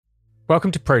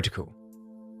Welcome to Protocol.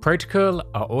 Protocol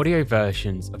are audio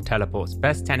versions of Teleport's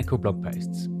best technical blog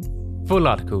posts. Full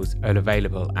articles are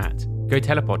available at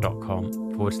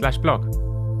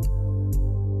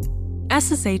goteleport.com/blog.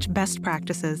 SSH best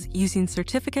practices using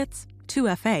certificates,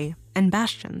 2FA, and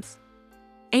Bastions.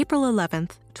 April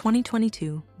 11th,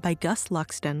 2022, by Gus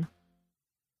Luxton.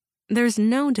 There's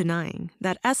no denying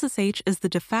that SSH is the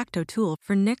de facto tool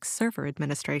for Nix server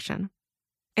administration.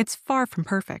 It's far from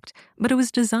perfect, but it was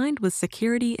designed with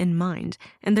security in mind,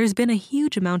 and there's been a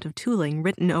huge amount of tooling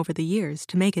written over the years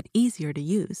to make it easier to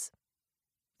use.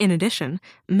 In addition,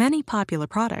 many popular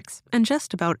products and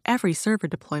just about every server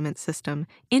deployment system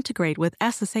integrate with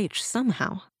SSH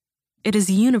somehow. It is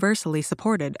universally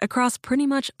supported across pretty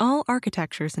much all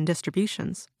architectures and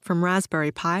distributions, from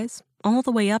Raspberry Pis all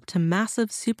the way up to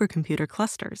massive supercomputer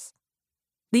clusters.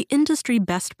 The industry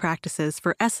best practices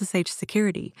for SSH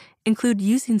security include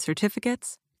using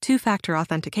certificates, two-factor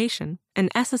authentication,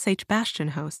 and SSH Bastion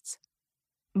hosts.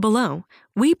 Below,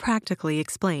 we practically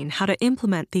explain how to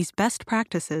implement these best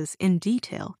practices in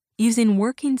detail using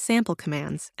working sample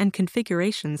commands and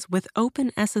configurations with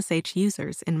open SSH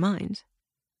users in mind.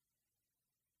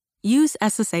 Use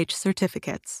SSH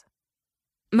certificates.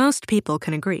 Most people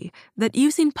can agree that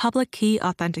using public key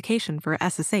authentication for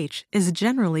SSH is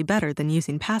generally better than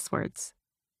using passwords.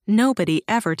 Nobody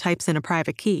ever types in a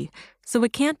private key, so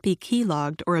it can't be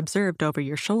keylogged or observed over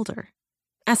your shoulder.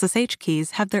 SSH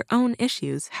keys have their own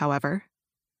issues, however.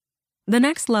 The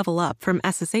next level up from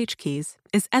SSH keys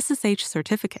is SSH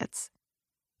certificates.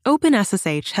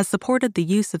 OpenSSH has supported the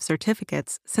use of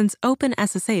certificates since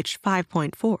OpenSSH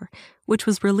 5.4, which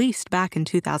was released back in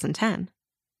 2010.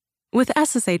 With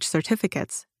SSH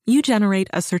certificates, you generate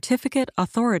a certificate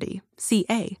authority,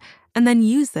 CA, and then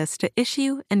use this to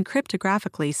issue and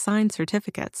cryptographically sign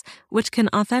certificates, which can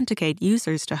authenticate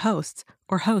users to hosts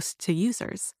or hosts to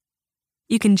users.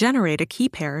 You can generate a key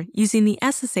pair using the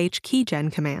SSH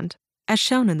keygen command, as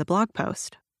shown in the blog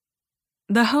post.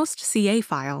 The host CA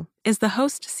file is the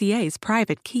host CA's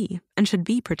private key and should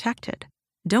be protected.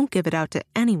 Don't give it out to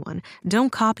anyone,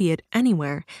 don't copy it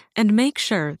anywhere, and make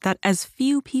sure that as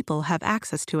few people have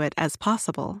access to it as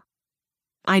possible.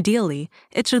 Ideally,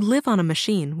 it should live on a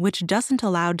machine which doesn't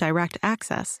allow direct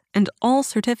access, and all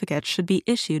certificates should be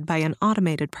issued by an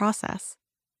automated process.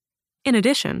 In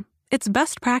addition, it's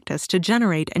best practice to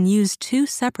generate and use two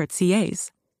separate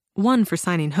CAs, one for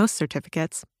signing host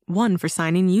certificates, one for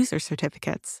signing user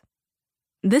certificates.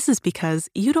 This is because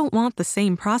you don't want the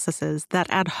same processes that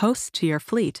add hosts to your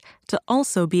fleet to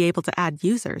also be able to add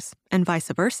users, and vice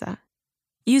versa.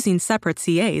 Using separate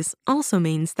CAs also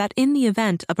means that in the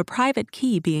event of a private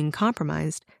key being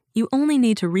compromised, you only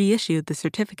need to reissue the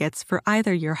certificates for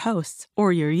either your hosts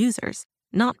or your users,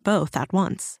 not both at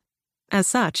once. As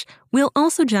such, we'll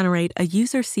also generate a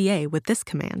user CA with this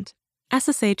command,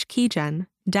 SSH keygen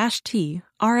 -t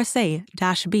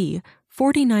RSA-b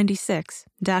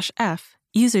 4096-f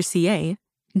user CA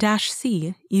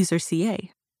 -c user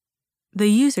CA. The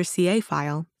user CA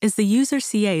file is the user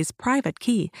CA's private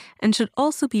key and should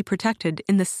also be protected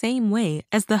in the same way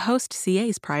as the host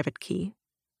CA's private key.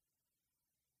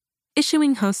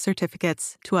 Issuing host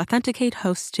certificates to authenticate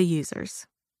hosts to users.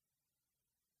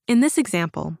 In this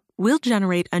example, we'll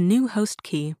generate a new host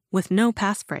key with no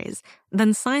passphrase,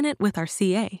 then sign it with our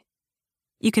CA.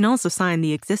 You can also sign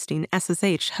the existing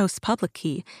SSH host public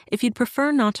key if you'd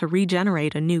prefer not to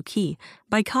regenerate a new key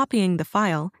by copying the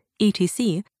file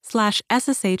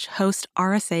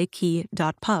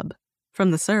etc/sshhostrsa-key.pub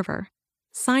from the server,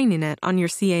 signing it on your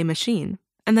CA machine,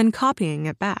 and then copying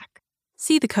it back.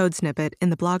 See the code snippet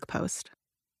in the blog post.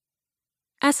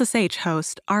 SSH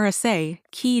host RSA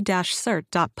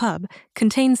key-cert.pub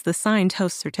contains the signed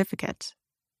host certificate.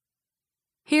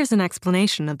 Here's an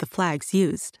explanation of the flags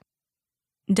used.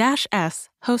 -s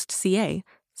host CA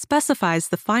specifies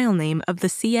the file name of the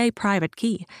CA private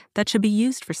key that should be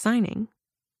used for signing.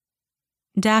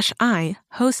 -i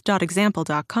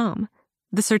host.example.com,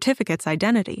 the certificate's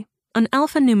identity, an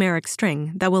alphanumeric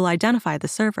string that will identify the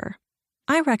server.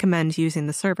 I recommend using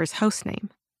the server's hostname.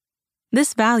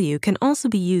 This value can also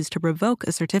be used to revoke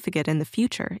a certificate in the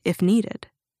future if needed.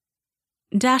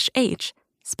 -h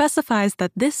specifies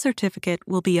that this certificate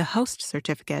will be a host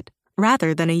certificate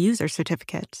rather than a user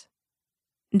certificate.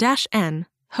 -n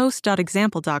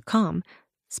host.example.com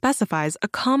specifies a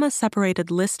comma-separated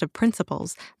list of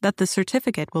principals that the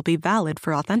certificate will be valid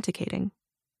for authenticating.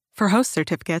 For host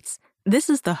certificates, this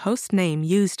is the host name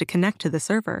used to connect to the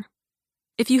server.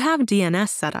 If you have DNS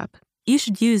set up, you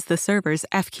should use the server's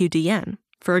FQDN,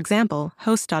 for example,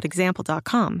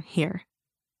 host.example.com here.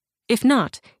 If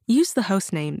not, use the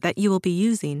hostname that you will be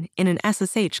using in an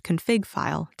SSH config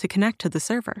file to connect to the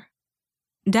server.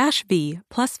 -V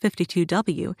plus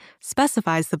 52W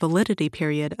specifies the validity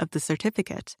period of the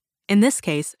certificate, in this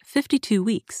case 52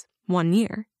 weeks, 1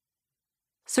 year.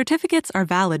 Certificates are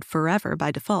valid forever by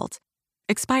default.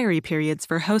 Expiry periods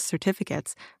for host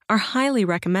certificates are highly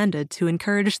recommended to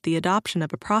encourage the adoption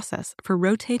of a process for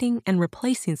rotating and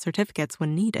replacing certificates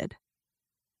when needed.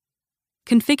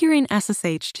 Configuring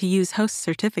SSH to use host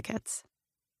certificates.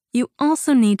 You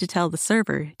also need to tell the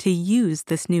server to use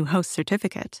this new host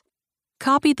certificate.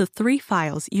 Copy the 3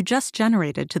 files you just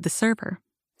generated to the server.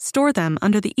 Store them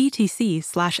under the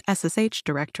etc/SSH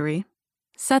directory.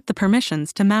 Set the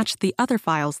permissions to match the other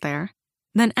files there.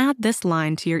 Then add this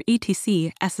line to your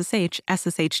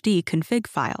etc/SSH/SSHD config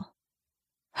file.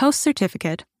 Host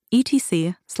certificate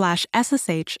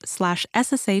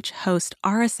etc/SSH/SSH host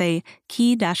RSA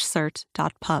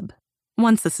key-cert.pub.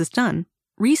 Once this is done,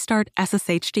 restart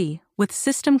SSHD with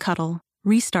systemctl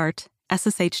restart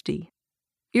SSHD.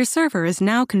 Your server is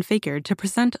now configured to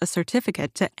present a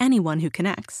certificate to anyone who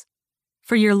connects.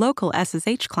 For your local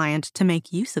SSH client to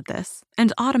make use of this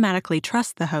and automatically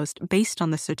trust the host based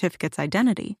on the certificate's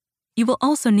identity, you will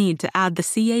also need to add the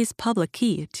CA's public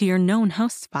key to your known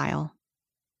hosts file.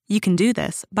 You can do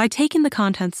this by taking the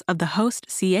contents of the host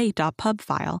ca.pub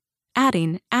file,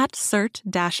 adding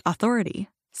 @cert-authority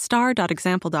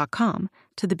star.example.com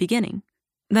to the beginning,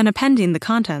 then appending the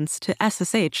contents to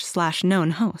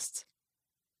SSH/known hosts.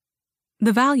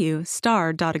 The value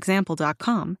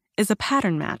star.example.com is a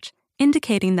pattern match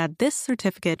indicating that this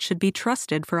certificate should be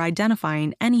trusted for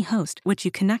identifying any host which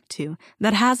you connect to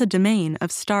that has a domain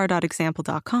of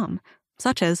star.example.com,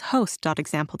 such as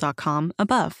host.example.com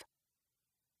above.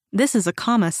 This is a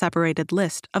comma-separated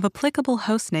list of applicable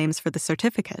host names for the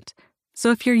certificate,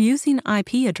 so if you're using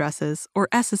IP addresses or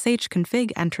SSH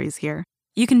config entries here,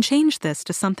 you can change this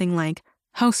to something like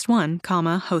host1,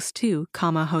 host2,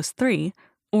 host3,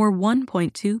 or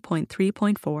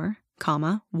 1.2.3.4,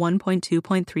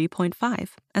 1.2.3.5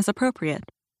 as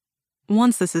appropriate.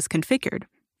 Once this is configured,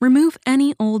 remove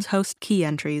any old host key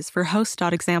entries for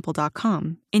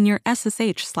host.example.com in your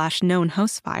SSH/known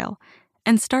host file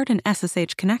and start an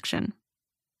SSH connection.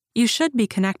 You should be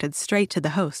connected straight to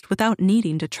the host without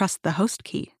needing to trust the host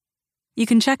key. You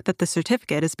can check that the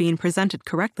certificate is being presented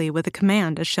correctly with a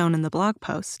command as shown in the blog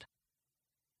post.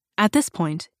 At this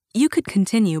point, you could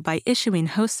continue by issuing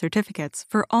host certificates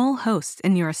for all hosts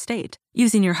in your estate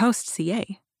using your host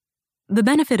CA. The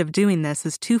benefit of doing this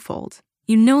is twofold.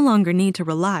 You no longer need to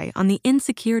rely on the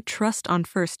insecure trust on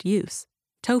first use,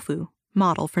 TOFU,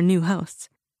 model for new hosts.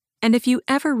 And if you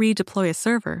ever redeploy a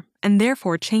server and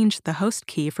therefore change the host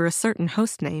key for a certain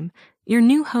host name, your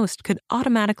new host could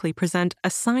automatically present a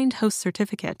signed host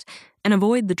certificate and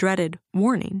avoid the dreaded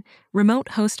warning, remote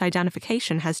host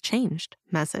identification has changed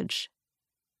message.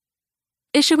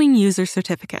 Issuing user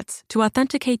certificates to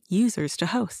authenticate users to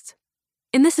hosts.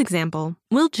 In this example,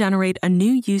 we'll generate a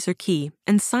new user key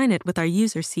and sign it with our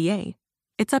user CA.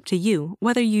 It's up to you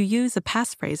whether you use a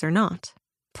passphrase or not.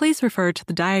 Please refer to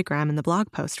the diagram in the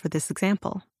blog post for this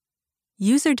example.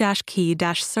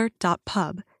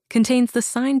 User-key-cert.pub contains the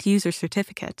signed user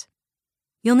certificate.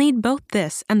 You'll need both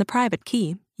this and the private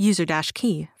key,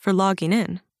 user-key, for logging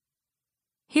in.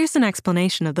 Here's an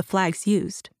explanation of the flags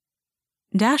used.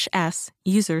 -S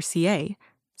user CA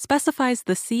specifies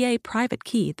the CA private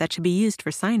key that should be used for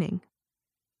signing.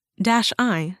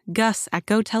 -I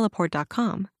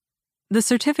gus@goteleport.com, the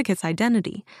certificate's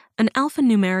identity, an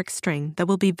alphanumeric string that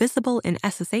will be visible in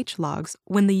SSH logs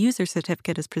when the user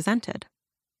certificate is presented.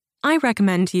 I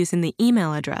recommend using the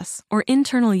email address or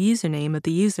internal username of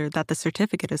the user that the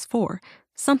certificate is for,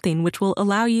 something which will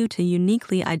allow you to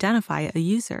uniquely identify a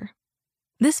user.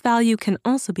 This value can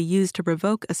also be used to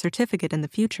revoke a certificate in the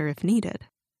future if needed.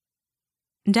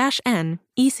 -N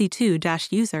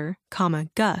ec2-user,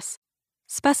 gus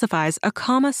specifies a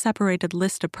comma-separated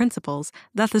list of principles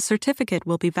that the certificate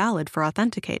will be valid for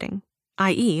authenticating,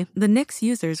 i.e., the NIX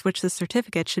users which the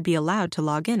certificate should be allowed to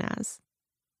log in as.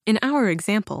 In our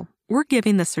example, we're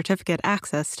giving the certificate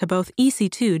access to both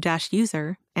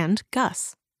ec2-user and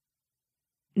gus.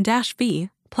 -V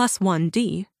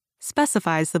 +1D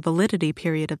specifies the validity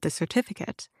period of the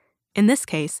certificate. In this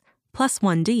case,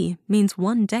 +1D means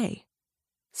 1 day.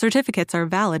 Certificates are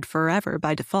valid forever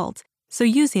by default, so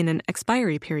using an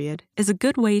expiry period is a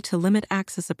good way to limit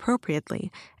access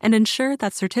appropriately and ensure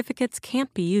that certificates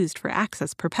can't be used for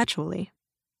access perpetually.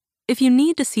 If you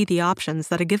need to see the options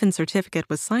that a given certificate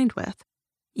was signed with,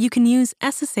 you can use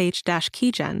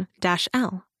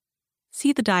SSH-keygen-L.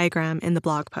 See the diagram in the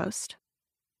blog post.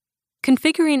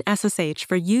 Configuring SSH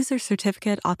for user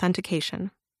certificate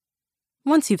authentication.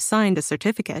 Once you've signed a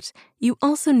certificate, you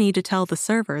also need to tell the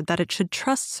server that it should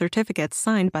trust certificates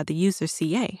signed by the user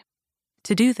CA.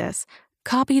 To do this,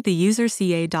 copy the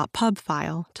userca.pub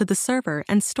file to the server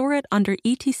and store it under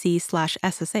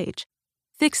etc/ssh.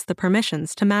 Fix the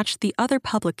permissions to match the other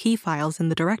public key files in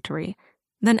the directory.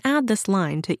 Then add this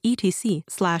line to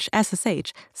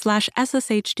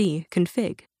etc/ssh/sshd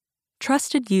config.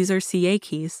 Trusted user CA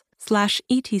keys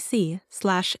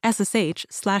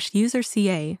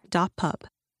 /etc/ssh/userca.pub.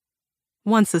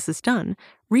 Once this is done,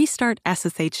 restart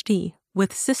SSHD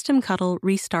with systemctl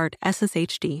restart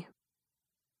SSHD.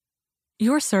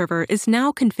 Your server is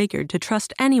now configured to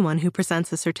trust anyone who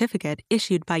presents a certificate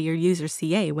issued by your user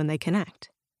CA when they connect.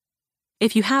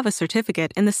 If you have a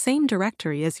certificate in the same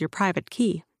directory as your private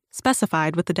key,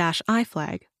 specified with the -i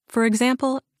flag, for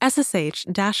example,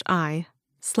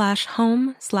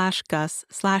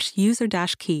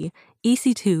 ssh-i/home/gus/user-key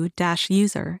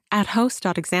ec2-user at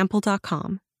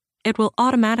host.example.com, it will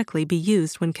automatically be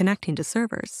used when connecting to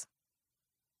servers.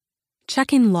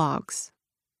 Checking logs.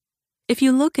 If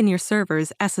you look in your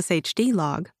server's SSHD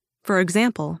log, for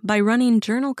example, by running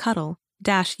journal-cutl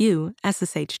 -u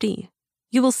SSHD,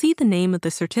 you will see the name of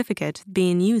the certificate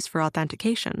being used for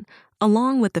authentication,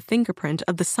 along with the fingerprint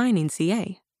of the signing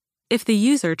CA. If the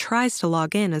user tries to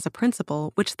log in as a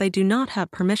principal which they do not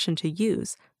have permission to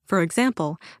use, for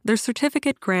example, their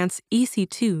certificate grants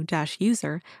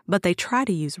ec2-user, but they try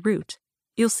to use root,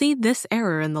 you'll see this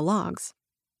error in the logs.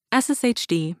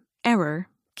 SSHD, error,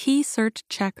 key cert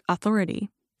check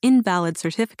authority, invalid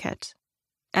certificate.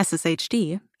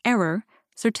 SSHD, error,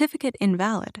 certificate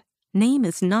invalid, name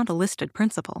is not a listed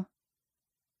principal.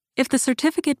 If the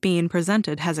certificate being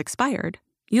presented has expired,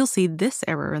 you'll see this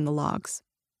error in the logs.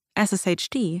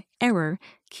 SSHD, error,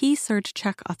 key cert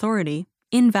check authority,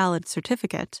 invalid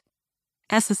certificate.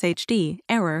 SSHD,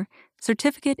 error,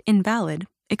 certificate invalid,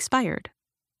 expired.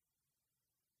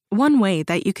 One way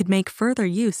that you could make further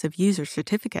use of user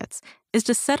certificates is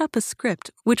to set up a script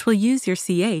which will use your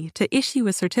CA to issue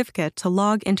a certificate to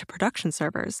log into production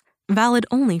servers, valid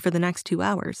only for the next 2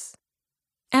 hours.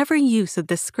 Every use of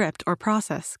this script or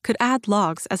process could add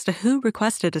logs as to who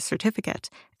requested a certificate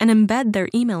and embed their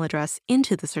email address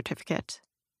into the certificate.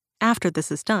 After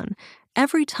this is done,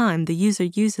 every time the user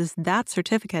uses that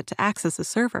certificate to access a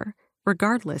server,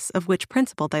 regardless of which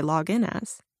principal they log in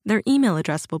as, their email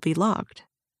address will be logged.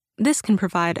 This can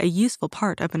provide a useful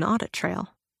part of an audit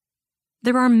trail.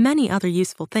 There are many other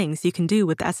useful things you can do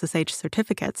with SSH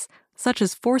certificates, such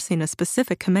as forcing a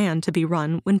specific command to be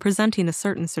run when presenting a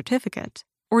certain certificate,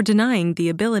 or denying the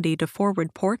ability to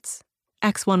forward ports,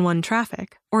 X11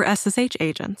 traffic, or SSH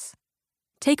agents.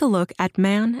 Take a look at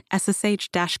man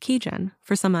SSH-keygen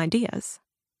for some ideas.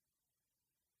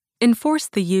 Enforce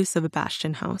the use of a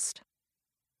Bastion host.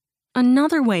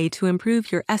 Another way to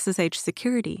improve your SSH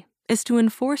security is to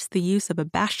enforce the use of a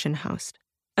Bastion host,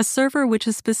 a server which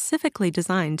is specifically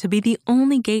designed to be the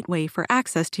only gateway for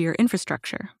access to your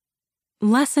infrastructure.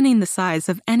 Lessening the size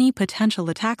of any potential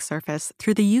attack surface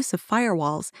through the use of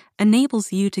firewalls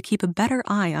enables you to keep a better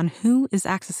eye on who is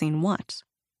accessing what.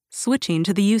 Switching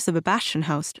to the use of a Bastion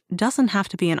host doesn't have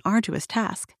to be an arduous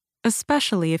task,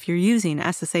 especially if you're using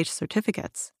SSH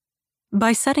certificates.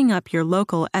 By setting up your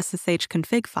local SSH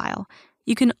config file,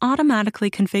 you can automatically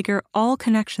configure all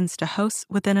connections to hosts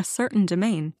within a certain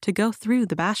domain to go through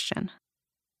the Bastion.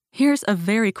 Here's a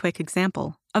very quick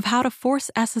example of how to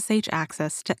force SSH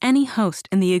access to any host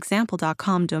in the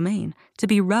example.com domain to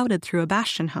be routed through a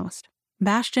Bastion host,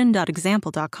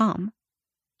 bastion.example.com.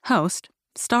 Host,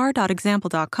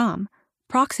 star.example.com,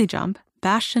 proxy jump,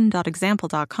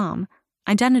 bastion.example.com,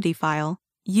 identity file,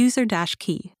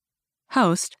 user-key.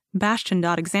 Host,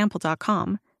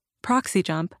 bastion.example.com, proxy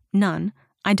jump, none,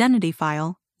 identity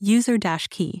file,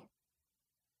 user-key.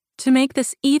 To make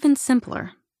this even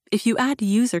simpler, if you add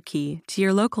user key to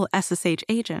your local SSH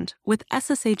agent with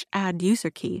SSH add user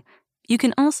key, you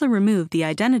can also remove the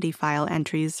identity file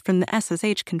entries from the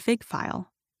SSH config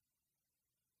file.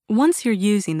 Once you're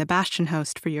using the Bastion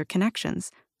host for your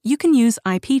connections, you can use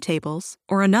IP tables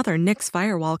or another Nix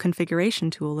firewall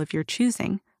configuration tool of your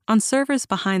choosing on servers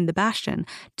behind the Bastion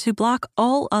to block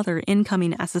all other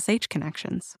incoming SSH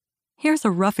connections. Here's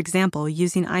a rough example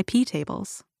using IP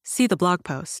tables. See the blog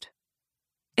post.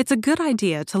 It's a good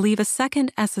idea to leave a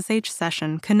second SSH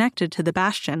session connected to the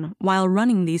Bastion while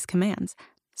running these commands,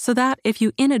 so that if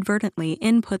you inadvertently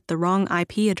input the wrong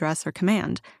IP address or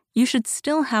command, you should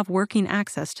still have working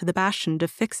access to the Bastion to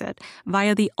fix it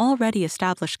via the already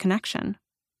established connection.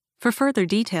 For further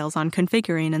details on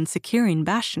configuring and securing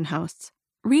Bastion hosts,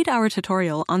 read our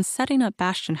tutorial on setting up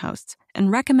Bastion hosts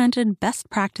and recommended best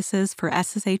practices for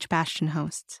SSH Bastion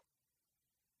hosts.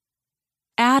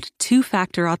 Add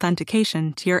two-factor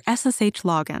authentication to your SSH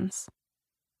logins.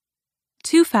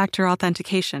 Two-factor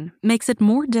authentication makes it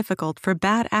more difficult for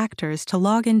bad actors to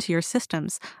log into your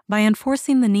systems by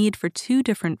enforcing the need for two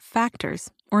different factors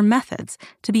or methods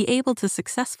to be able to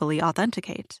successfully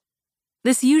authenticate.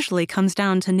 This usually comes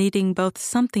down to needing both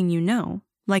something you know,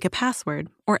 like a password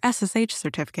or SSH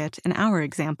certificate in our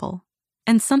example,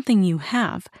 and something you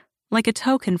have, like a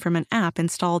token from an app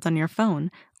installed on your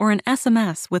phone or an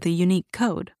SMS with a unique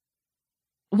code.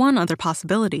 One other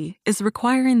possibility is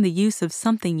requiring the use of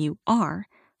something you are,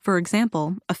 for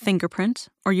example, a fingerprint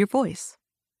or your voice.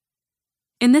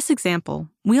 In this example,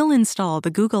 we'll install the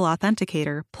Google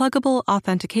Authenticator pluggable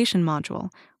authentication module,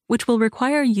 which will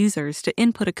require users to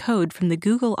input a code from the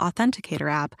Google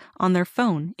Authenticator app on their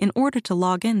phone in order to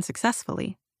log in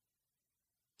successfully.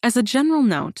 As a general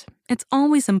note, it's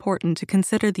always important to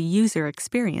consider the user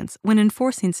experience when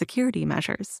enforcing security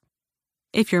measures.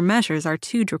 If your measures are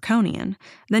too draconian,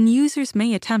 then users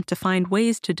may attempt to find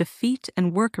ways to defeat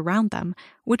and work around them,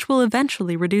 which will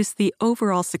eventually reduce the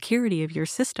overall security of your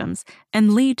systems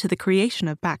and lead to the creation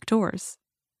of backdoors.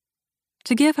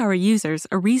 To give our users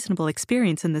a reasonable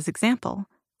experience in this example,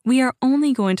 we are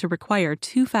only going to require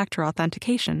two-factor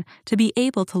authentication to be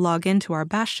able to log into our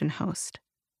Bastion host.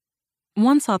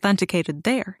 Once authenticated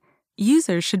there,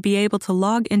 users should be able to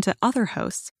log into other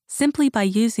hosts simply by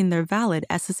using their valid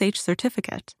SSH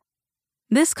certificate.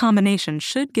 This combination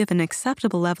should give an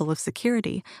acceptable level of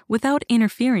security without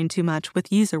interfering too much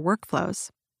with user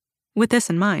workflows. With this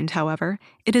in mind, however,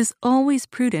 it is always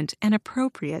prudent and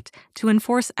appropriate to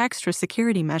enforce extra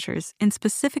security measures in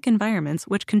specific environments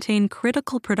which contain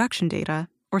critical production data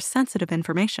or sensitive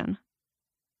information.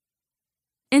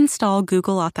 Install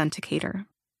Google Authenticator.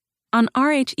 On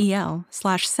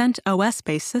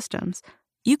RHEL/CentOS-based systems,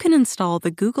 you can install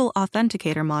the Google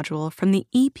Authenticator module from the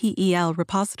EPEL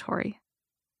repository.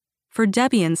 For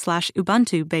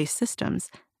Debian/Ubuntu-based systems,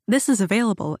 this is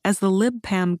available as the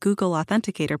libpam Google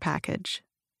Authenticator package.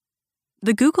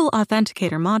 The Google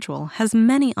Authenticator module has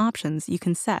many options you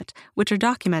can set, which are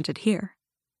documented here.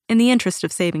 In the interest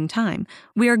of saving time,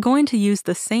 we are going to use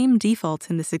the same defaults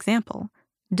in this example,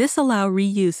 disallow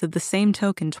reuse of the same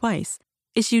token twice,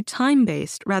 issue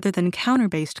time-based rather than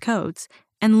counter-based codes,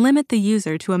 and limit the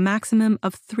user to a maximum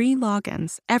of 3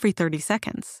 logins every 30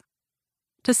 seconds.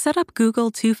 To set up Google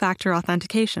two-factor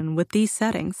authentication with these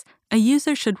settings, a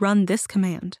user should run this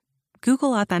command: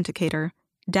 Google Authenticator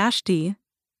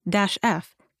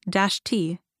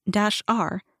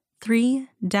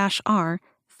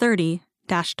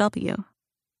 -d-f-t-r3-r30-w.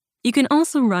 You can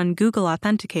also run Google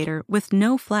Authenticator with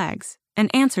no flags and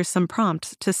answer some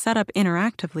prompts to set up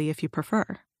interactively if you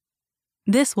prefer.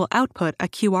 This will output a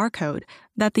QR code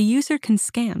that the user can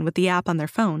scan with the app on their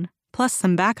phone, plus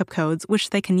some backup codes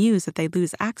which they can use if they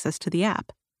lose access to the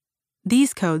app.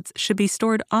 These codes should be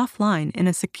stored offline in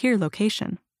a secure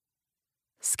location.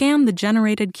 Scan the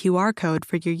generated QR code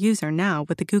for your user now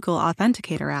with the Google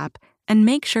Authenticator app and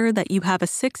make sure that you have a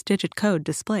 6-digit code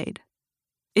displayed.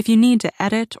 If you need to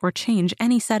edit or change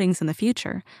any settings in the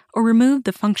future, or remove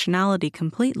the functionality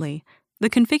completely, the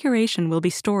configuration will be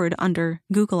stored under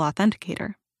Google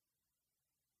Authenticator.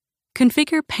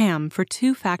 Configure PAM for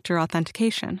two-factor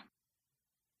authentication.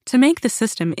 To make the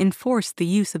system enforce the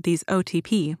use of these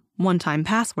OTP, one-time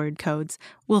password codes,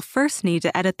 we'll first need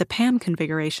to edit the PAM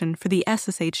configuration for the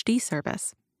SSHD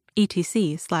service,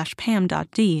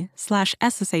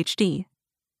 etc/pam.d/sshd,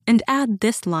 and add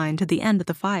this line to the end of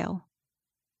the file.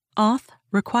 Auth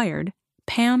required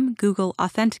PAM Google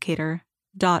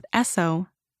Authenticator.so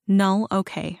null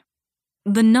OK.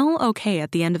 The null OK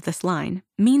at the end of this line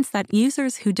means that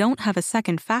users who don't have a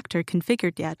second factor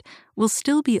configured yet will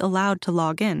still be allowed to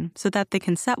log in so that they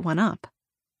can set one up.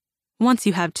 Once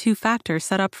you have two-factor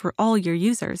set up for all your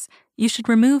users, you should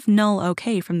remove null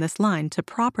OK from this line to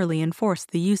properly enforce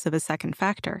the use of a second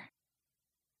factor.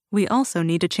 We also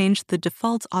need to change the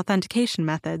default authentication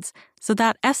methods so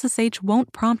that SSH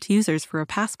won't prompt users for a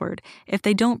password if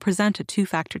they don't present a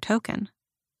two-factor token.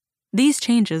 These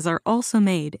changes are also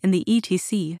made in the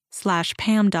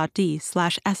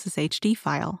etc/pam.d/sshd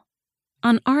file.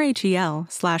 On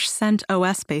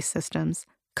RHEL/CentOS-based systems,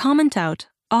 comment out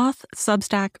auth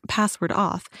substack password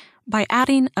auth by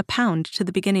adding a pound to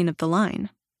the beginning of the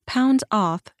line, pound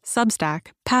auth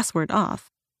substack password auth.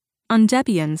 On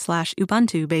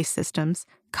Debian/Ubuntu-based systems,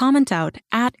 comment out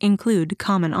 @include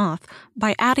common auth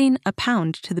by adding a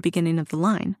pound to the beginning of the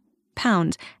line,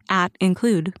 pound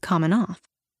 @include common auth.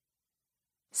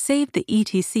 Save the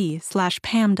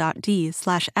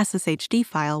etc/pam.d/sshd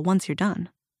file once you're done.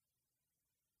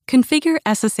 Configure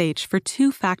SSH for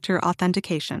two-factor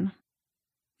authentication.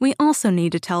 We also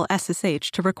need to tell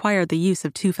SSH to require the use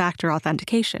of two-factor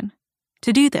authentication.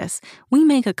 To do this, we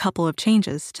make a couple of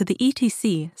changes to the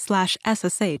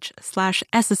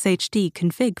etc/ssh/sshd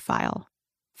config file.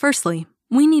 Firstly,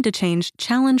 we need to change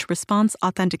challenge response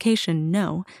authentication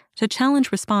no to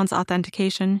challenge response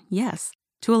authentication yes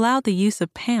to allow the use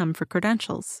of PAM for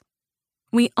credentials.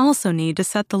 We also need to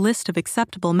set the list of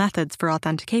acceptable methods for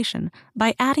authentication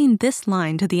by adding this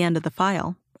line to the end of the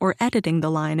file, or editing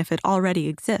the line if it already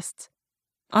exists.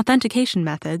 Authentication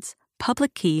methods,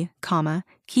 public key,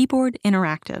 keyboard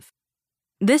interactive.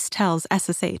 This tells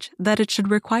SSH that it should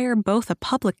require both a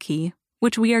public key,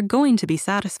 which we are going to be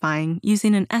satisfying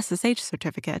using an SSH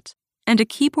certificate, and a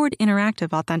keyboard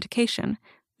interactive authentication,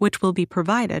 which will be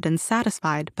provided and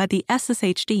satisfied by the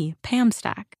SSHD PAM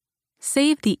stack.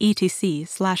 Save the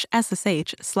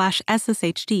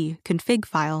etc/ssh/sshd config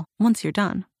file once you're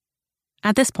done.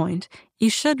 At this point, you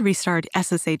should restart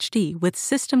SSHD with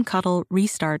systemctl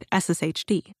restart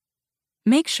SSHD.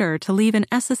 Make sure to leave an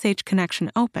SSH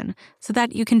connection open so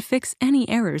that you can fix any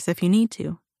errors if you need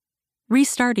to.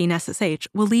 Restarting SSH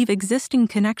will leave existing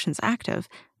connections active,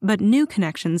 but new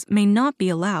connections may not be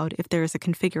allowed if there is a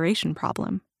configuration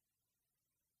problem.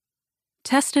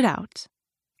 Test it out.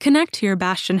 Connect to your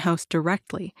Bastion host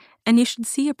directly, and you should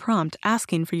see a prompt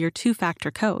asking for your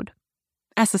two-factor code.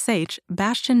 SSH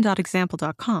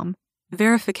bastion.example.com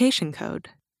verification code.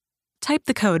 Type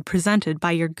the code presented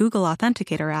by your Google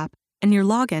Authenticator app, and your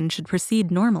login should proceed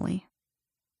normally.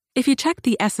 If you check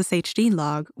the SSHD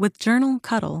log with journal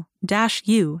 -u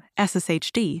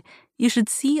SSHD, you should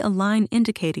see a line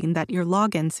indicating that your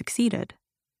login succeeded.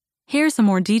 Here's a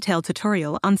more detailed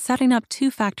tutorial on setting up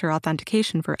two-factor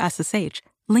authentication for SSH,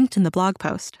 linked in the blog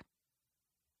post.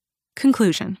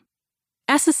 Conclusion.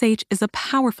 SSH is a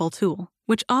powerful tool,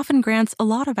 which often grants a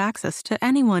lot of access to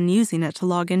anyone using it to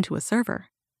log into a server.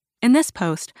 In this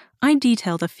post, I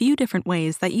detailed a few different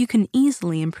ways that you can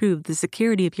easily improve the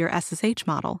security of your SSH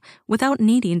model without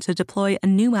needing to deploy a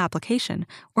new application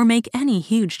or make any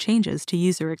huge changes to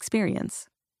user experience.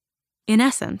 In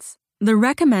essence, the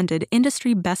recommended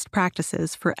industry best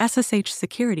practices for SSH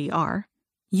security are: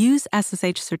 use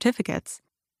SSH certificates,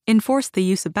 enforce the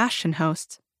use of Bastion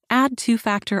hosts, add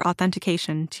two-factor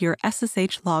authentication to your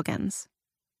SSH logins.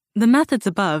 The methods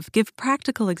above give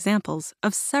practical examples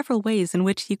of several ways in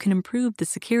which you can improve the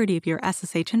security of your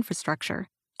SSH infrastructure,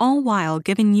 all while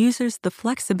giving users the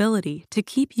flexibility to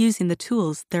keep using the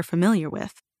tools they're familiar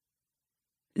with.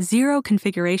 Zero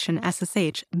configuration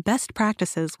SSH best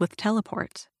practices with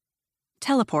Teleport.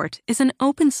 Teleport is an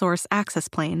open-source access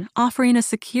plane offering a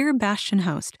secure Bastion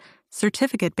host,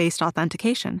 certificate-based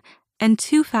authentication, and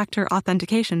two-factor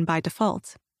authentication by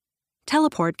default.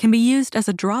 Teleport can be used as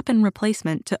a drop-in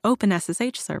replacement to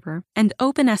OpenSSH server and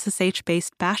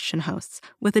OpenSSH-based Bastion hosts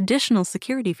with additional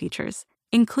security features,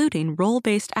 including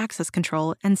role-based access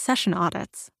control and session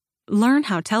audits. Learn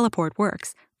how Teleport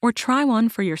works or try one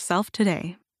for yourself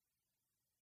today.